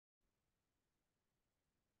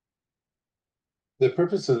The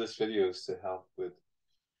purpose of this video is to help with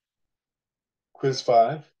Quiz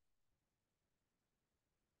 5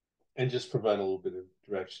 and just provide a little bit of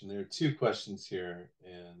direction. There are two questions here,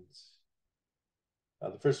 and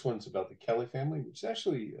the first one's about the Kelly family, which is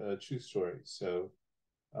actually a true story. So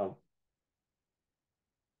um,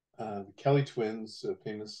 the Kelly twins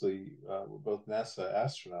famously were both NASA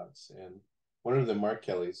astronauts, and one of them, Mark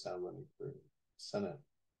Kelly, is now running for Senate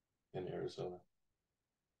in Arizona.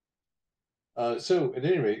 So at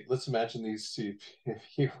any rate, let's imagine these two. If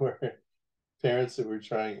you were parents that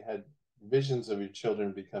had visions of your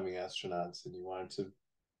children becoming astronauts, and you wanted to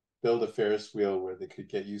build a Ferris wheel where they could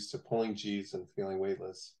get used to pulling G's and feeling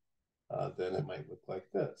weightless, then it might look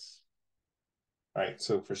like this. All right,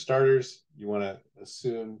 so for starters, you want to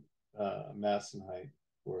assume mass and height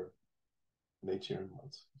for nature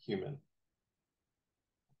and human.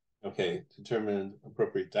 Okay, determine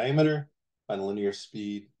appropriate diameter, find linear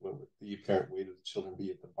speed. What would the apparent weight of the children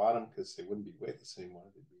be at the bottom? Because they wouldn't be weightless anymore,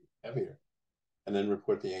 they'd be heavier. And then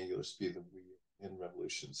report the angular speed of the wheel in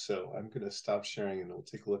revolutions. So I'm going to stop sharing and we'll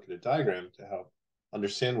take a look at a diagram to help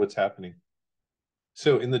understand what's happening.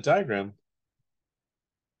 So in the diagram,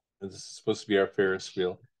 this is supposed to be our Ferris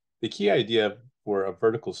wheel. The key idea for a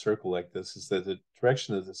vertical circle like this is that the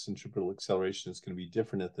direction of the centripetal acceleration is going to be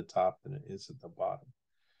different at the top than it is at the bottom.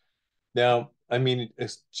 Now, I mean,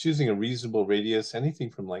 choosing a reasonable radius, anything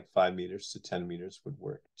from like 5 meters to 10 meters would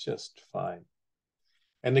work just fine.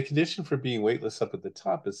 And the condition for being weightless up at the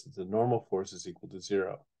top is that the normal force is equal to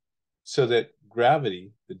 0. So that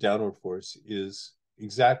gravity, the downward force, is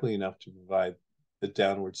exactly enough to provide the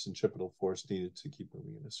downward centripetal force needed to keep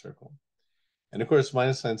moving in a circle. And of course,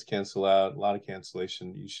 minus signs cancel out, a lot of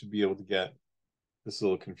cancellation. You should be able to get, this is a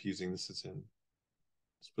little confusing. This is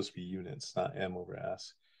it's supposed to be units, not m over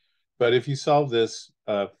s. But if you solve this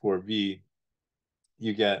for v,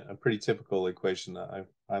 you get a pretty typical equation that I've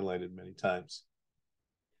highlighted many times.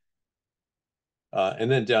 And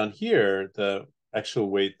then down here, the actual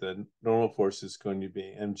weight, the normal force is going to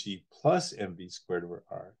be mg plus mv squared over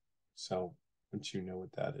r. So once you know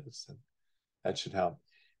what that is, then that should help.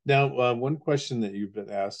 Now, one question that you've been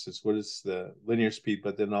asked is what is the linear speed,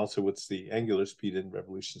 but then also what's the angular speed in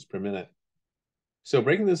revolutions per minute? So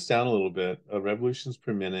breaking this down a little bit, revolutions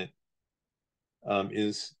per minute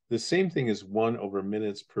is the same thing as 1 over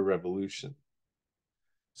minutes per revolution.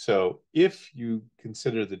 So if you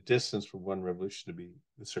consider the distance from one revolution to be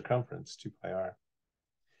the circumference, 2 pi r,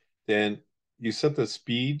 then you set the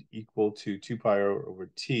speed equal to 2 pi r over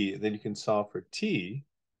t, and then you can solve for t,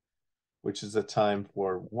 which is the time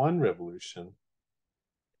for one revolution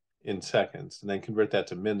in seconds, and then convert that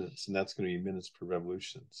to minutes, and that's going to be minutes per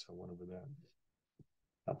revolution. So 1 over that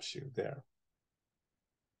helps you there.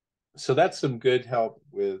 So that's some good help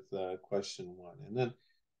with question 1. And then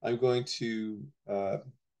I'm going to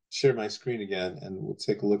share my screen again, and we'll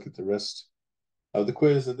take a look at the rest of the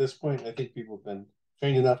quiz. At this point, I think people have been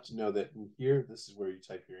trained enough to know that in here, this is where you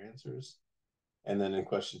type your answers. And then in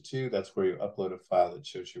question 2, that's where you upload a file that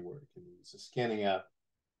shows your work. And you use a scanning app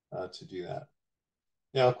to do that.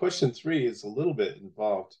 Now, question 3 is a little bit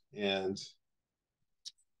involved, and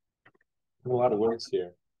a lot of words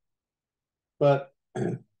here. But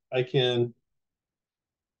I can,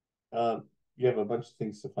 you have a bunch of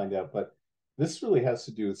things to find out, but this really has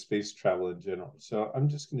to do with space travel in general. So I'm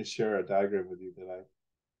just going to share a diagram with you that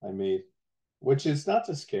I made, which is not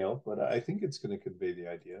to scale, but I think it's going to convey the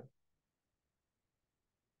idea.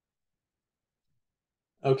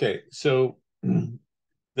 Okay, so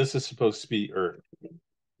this is supposed to be Earth.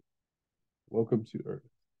 Welcome to Earth.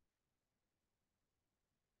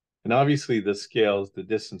 And obviously the scales, the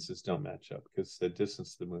distances don't match up because the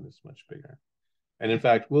distance to the moon is much bigger. And in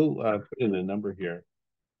fact, we'll put in a number here.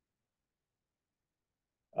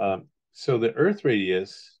 So the Earth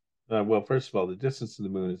radius, well, first of all, the distance to the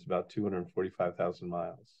moon is about 245,000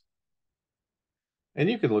 miles. And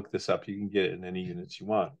you can look this up. You can get it in any units you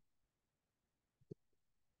want.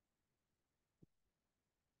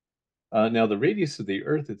 Now, the radius of the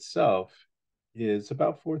Earth itself is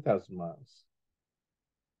about 4,000 miles.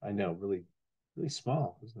 I know, really, really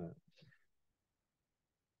small, isn't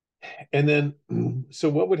it? And then, so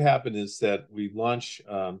what would happen is that we launch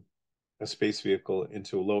a space vehicle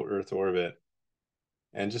into a low Earth orbit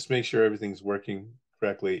and just make sure everything's working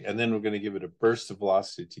correctly. And then we're going to give it a burst of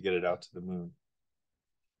velocity to get it out to the moon.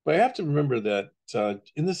 But I have to remember that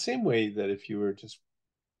in the same way that if you were just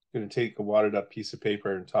going to take a wadded up piece of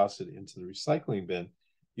paper and toss it into the recycling bin,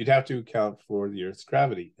 you'd have to account for the Earth's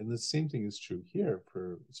gravity. And the same thing is true here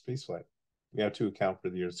for spaceflight. We have to account for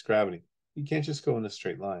the Earth's gravity. You can't just go in a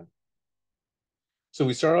straight line. So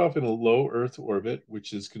we start off in a low Earth orbit,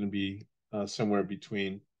 which is going to be somewhere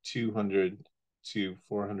between 200 to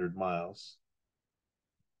 400 miles.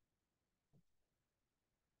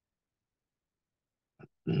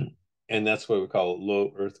 And that's what we call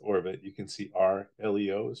low Earth orbit. You can see R,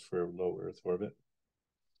 LEO is for low Earth orbit.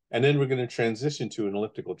 And then we're going to transition to an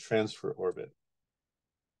elliptical transfer orbit.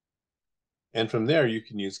 And from there, you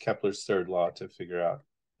can use Kepler's third law to figure out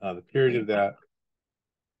the period of that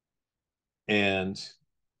and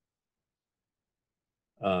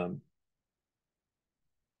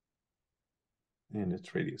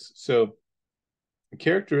its radius. So the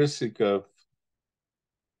characteristic of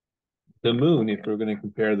the moon, if we're going to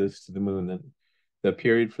compare this to the moon, then the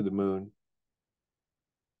period for the moon,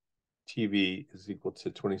 TV, is equal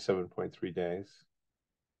to 27.3 days.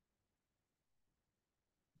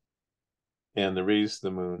 And the radius of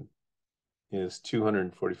the moon is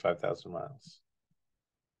 245,000 miles.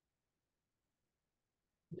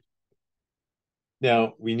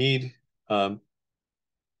 Now, we need the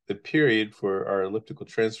period for our elliptical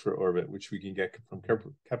transfer orbit, which we can get from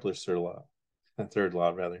Kepler's third law,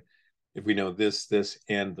 rather, if we know this,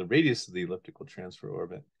 and the radius of the elliptical transfer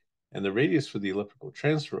orbit. And the radius for the elliptical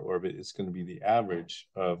transfer orbit is going to be the average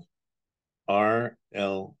of R,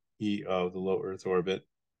 L, E, O, the low Earth orbit,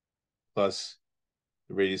 plus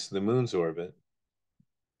the radius of the moon's orbit,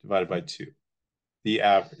 divided by 2. The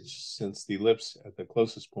average, since the ellipse at the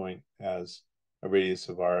closest point has a radius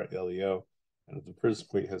of R, L, E, O, and at the furthest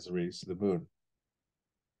point has the radius of the moon.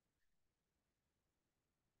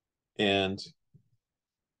 And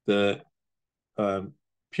the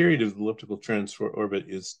period of the elliptical transfer orbit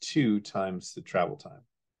is 2 times the travel time.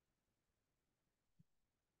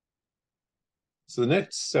 So the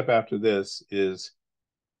next step after this is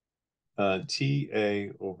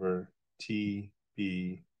TA over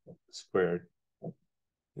TB squared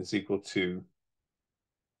is equal to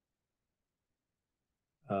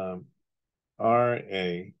RA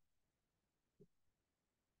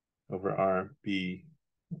over RB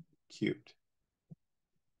cubed.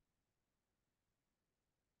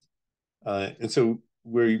 And so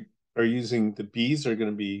we are using the B's are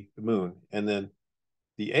going to be the moon, and then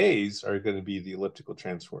the A's are going to be the elliptical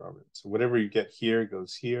transfer orbit. So whatever you get here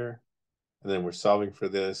goes here, and then we're solving for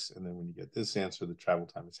this, and then when you get this answer, the travel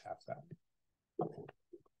time is half that.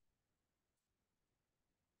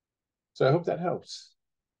 So I hope that helps.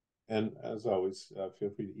 And as always,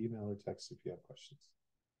 feel free to email or text if you have questions.